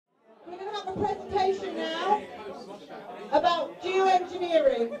a presentation now about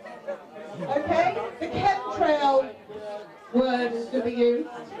geoengineering. Okay? The chemtrail word is to be used.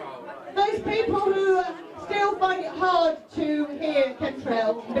 Those people who still find it hard to hear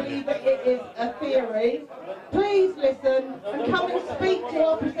chemtrails and believe that it is a theory, please listen and come and speak to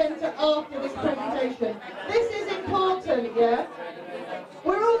our presenter after this presentation. This is important, yeah?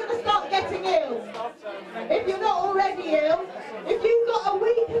 We're all going to start getting ill. If you're not already ill, if you've got a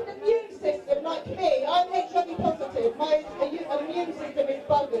weakened immune system like me, I'm HIV positive, my immune system is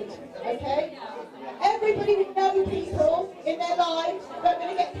buggered, okay? Everybody would know people in their lives that are going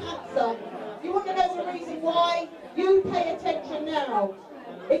to get cancer. You want to know the reason why? You pay attention now.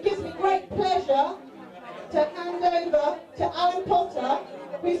 It gives me great pleasure to hand over to Allan Potter,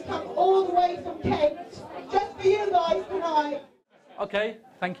 who's come all the way from Kent, just for you guys tonight. Okay,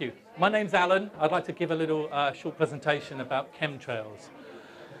 thank you. My name's Allan. I'd like to give a little short presentation about chemtrails.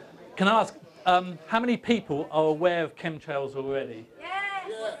 Can I ask, how many people are aware of chemtrails already?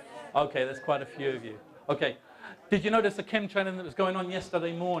 Yes! Okay, there's quite a few of you. Okay, did you notice the chemtrailing that was going on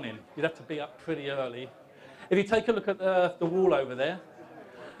yesterday morning? You'd have to be up pretty early. If you take a look at the wall over there,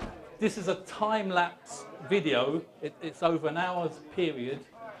 this is a time-lapse video. It's over an hour's period,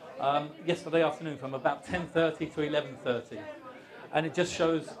 yesterday afternoon from about 10:30 to 11:30. And it just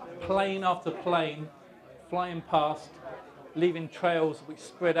shows plane after plane flying past, leaving trails which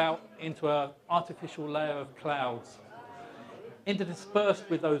spread out into an artificial layer of clouds. Interspersed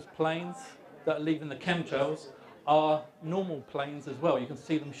with those planes that are leaving the chemtrails are normal planes as well. You can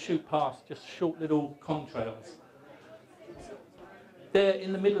see them shoot past, just short little contrails. There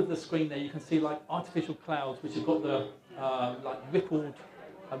in the middle of the screen there, you can see like artificial clouds which have got the like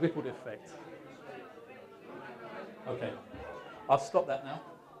rippled effect. Okay. I'll stop that now.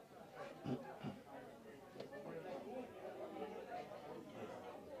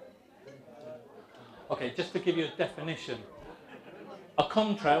 Okay, just to give you a definition. A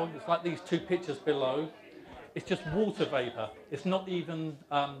contrail, it's like these two pictures below, it's just water vapour. It's not even,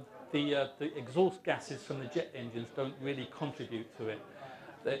 the exhaust gases from the jet engines don't really contribute to it.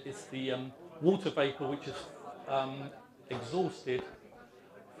 It's the water vapour which is exhausted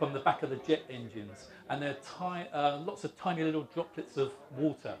from the back of the jet engines, and there are lots of tiny little droplets of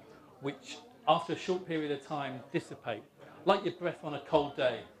water which after a short period of time dissipate, like your breath on a cold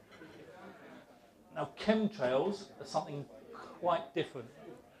day. Now chemtrails are something quite different.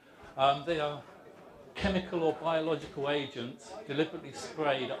 They are chemical or biological agents deliberately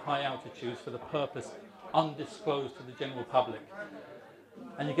sprayed at high altitudes for the purpose undisclosed to the general public.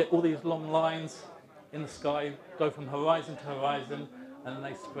 And you get all these long lines in the sky, go from horizon to horizon, and then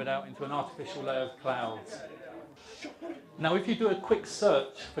they spread out into an artificial layer of clouds. Now if you do a quick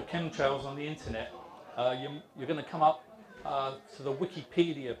search for chemtrails on the internet, you're going to come up to the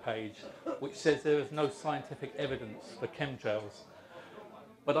Wikipedia page, which says there is no scientific evidence for chemtrails.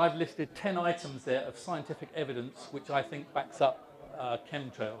 But I've listed 10 items there of scientific evidence which I think backs up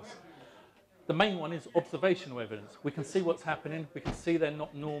chemtrails. The main one is observational evidence. We can see what's happening, we can see they're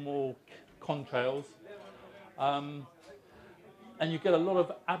not normal contrails. And you get a lot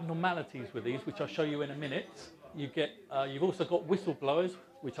of abnormalities with these, which I'll show you in a minute. You've also got whistleblowers,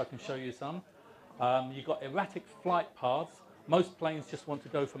 which I can show you some. You've got erratic flight paths. Most planes just want to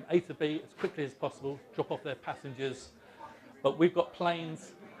go from A to B as quickly as possible, drop off their passengers. But we've got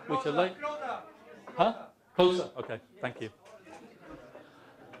planes which are late. Huh? Closer. Okay, thank you.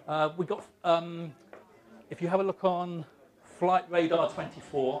 We've got, if you have a look on Flight Radar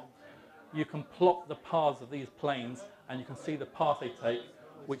 24, you can plot the paths of these planes and you can see the path they take,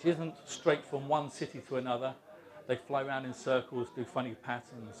 which isn't straight from one city to another. They fly around in circles, do funny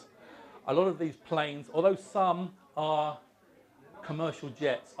patterns. A lot of these planes, although some are commercial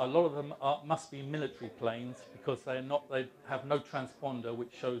jets, a lot of them must be military planes because they have no transponder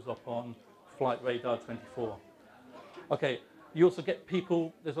which shows up on Flight Radar 24. Okay, you also get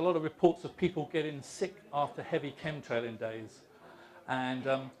people, there's a lot of reports of people getting sick after heavy chemtrailing days. And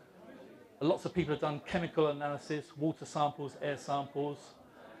lots of people have done chemical analysis, water samples, air samples.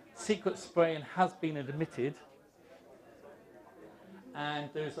 Secret spraying has been admitted, and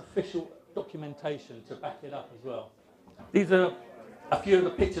there's official documentation to back it up as well. These are a few of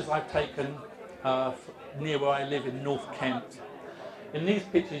the pictures I've taken near where I live in North Kent. In these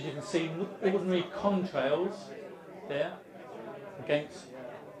pictures you can see ordinary contrails there against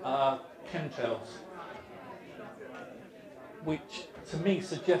chemtrails, which to me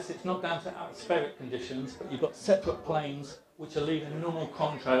suggests it's not down to atmospheric conditions, but you've got separate planes which are leaving normal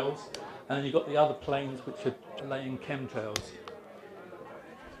contrails, and then you've got the other planes which are laying chemtrails.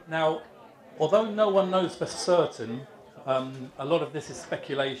 Now, although no one knows for certain, a lot of this is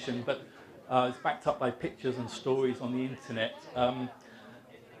speculation, but It's backed up by pictures and stories on the internet.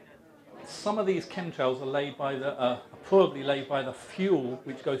 Some of these chemtrails are laid by probably laid by the fuel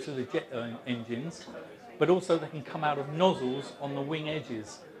which goes through the jet engines, but also they can come out of nozzles on the wing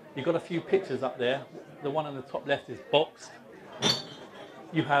edges. You've got a few pictures up there. The one on the top left is boxed.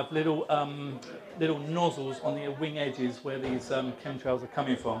 You have little nozzles on the wing edges where these chemtrails are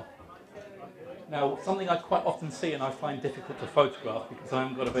coming from. Now, something I quite often see and I find difficult to photograph because I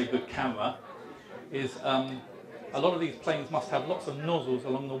haven't got a very good camera is a lot of these planes must have lots of nozzles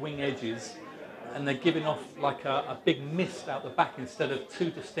along the wing edges, and they're giving off like a big mist out the back instead of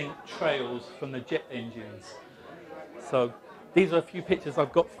two distinct trails from the jet engines. So these are a few pictures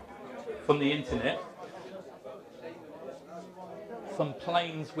I've got from the internet. Some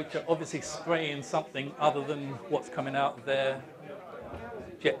planes which are obviously spraying something other than what's coming out of their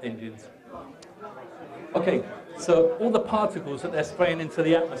jet engines. Okay, so all the particles that they're spraying into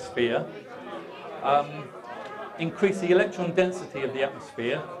the atmosphere increase the electron density of the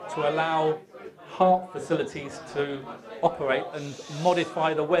atmosphere to allow HAARP facilities to operate and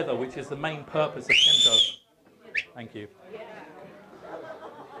modify the weather, which is the main purpose of chemtrails. Thank you.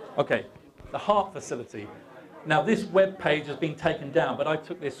 Okay, the HAARP facility. Now this web page has been taken down, but I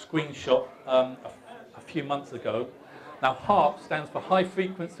took this screenshot a few months ago. Now HAARP stands for High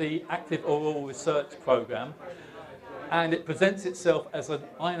Frequency Active Auroral Research Program, and it presents itself as an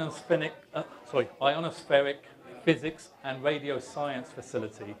ionospheric physics and radio science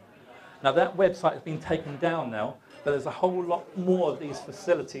facility. Now that website has been taken down now, but there's a whole lot more of these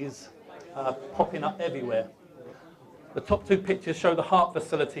facilities popping up everywhere. The top two pictures show the HAARP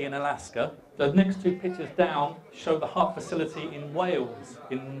facility in Alaska. The next two pictures down show the HAARP facility in Wales,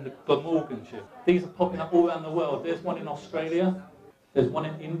 in Glamorganshire. These are popping up all around the world. There's one in Australia, there's one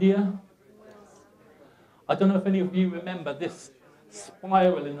in India. I don't know if any of you remember this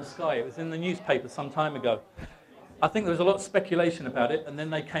spiral in the sky. It was in the newspaper some time ago. I think there was a lot of speculation about it, and then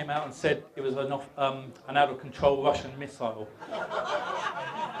they came out and said it was an out-of-control Russian missile.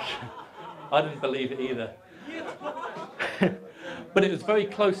 I didn't believe it either. But it was very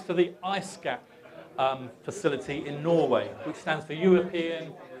close to the ISCAP facility in Norway, which stands for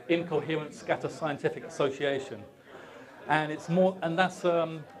European Incoherent Scatter Scientific Association. And it's more, and that's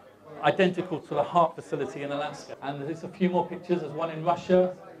identical to the HAARP facility in Alaska. And there's a few more pictures. There's one in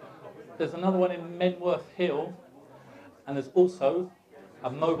Russia. There's another one in Menworth Hill. And there's also a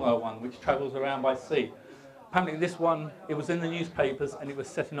mobile one which travels around by sea. Apparently this one, it was in the newspapers and it was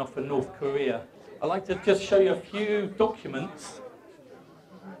setting off for North Korea. I'd like to just show you a few documents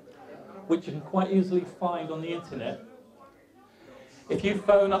which you can quite easily find on the internet. If you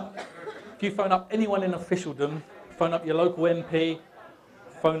phone up anyone in officialdom, phone up your local MP,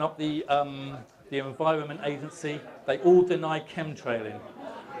 phone up the Environment Agency, they all deny chemtrailing.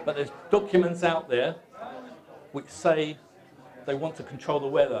 But there's documents out there which say they want to control the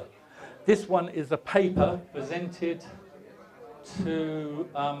weather. This one is a paper presented to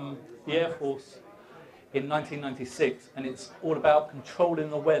the Air Force in 1996, and it's all about controlling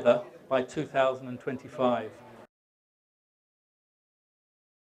the weather by 2025.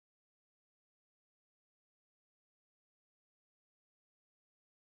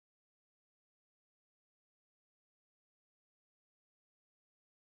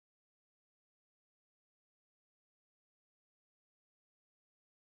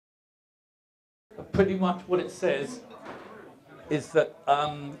 Pretty much what it says is that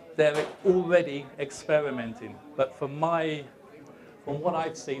they're already experimenting, but from what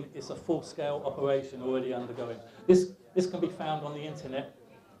I've seen, it's a full-scale operation already undergoing. This can be found on the internet.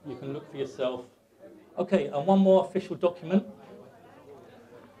 You can look for yourself. Okay, and one more official document.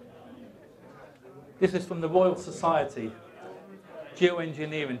 This is from the Royal Society,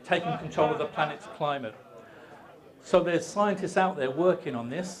 Geoengineering, taking control of the planet's climate. So there's scientists out there working on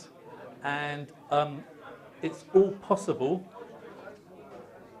this, and it's all possible.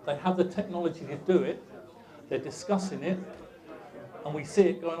 They have the technology to do it. They're discussing it, and we see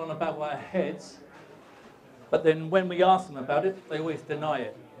it going on above our heads. But then when we ask them about it, they always deny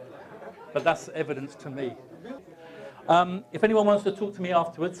it. But that's evidence to me. If anyone wants to talk to me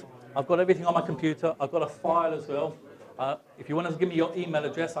afterwards, I've got everything on my computer. I've got a file as well. If you want to give me your email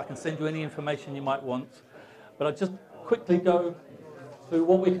address, I can send you any information you might want. But I'll just quickly go through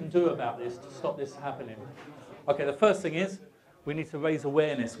what we can do about this to stop this happening. Okay, the first thing is we need to raise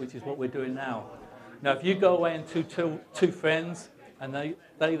awareness, which is what we're doing now. Now, if you go away and tell two friends, and they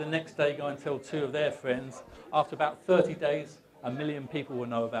the next day go and tell two of their friends, after about 30 days, 1 million people will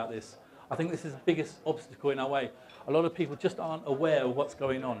know about this. I think this is the biggest obstacle in our way. A lot of people just aren't aware of what's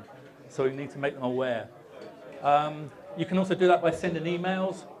going on, so we need to make them aware. You can also do that by sending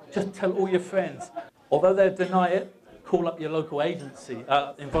emails. just tell all your friends. Although they deny it, call up your local agency,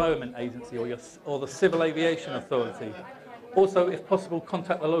 environment agency, or the Civil Aviation Authority. Also, if possible,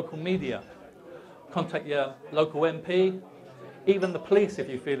 contact the local media. Contact your local MP, even the police if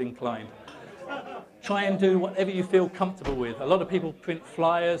you feel inclined. Try and do whatever you feel comfortable with. A lot of people print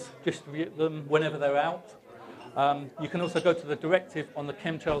flyers, distribute them whenever they're out. You can also go to the directive on the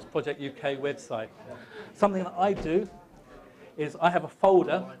Chemtrails Project UK website. Something that I do is I have a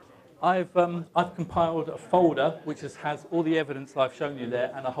folder. I've compiled a folder which has all the evidence I've shown you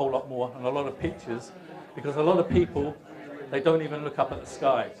there and a whole lot more and a lot of pictures, because a lot of people, they don't even look up at the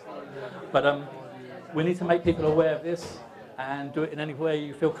sky. But we need to make people aware of this and do it in any way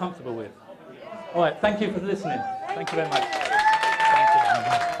you feel comfortable with. All right, thank you for listening. Thank you very much. Thank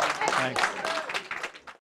you. Thanks.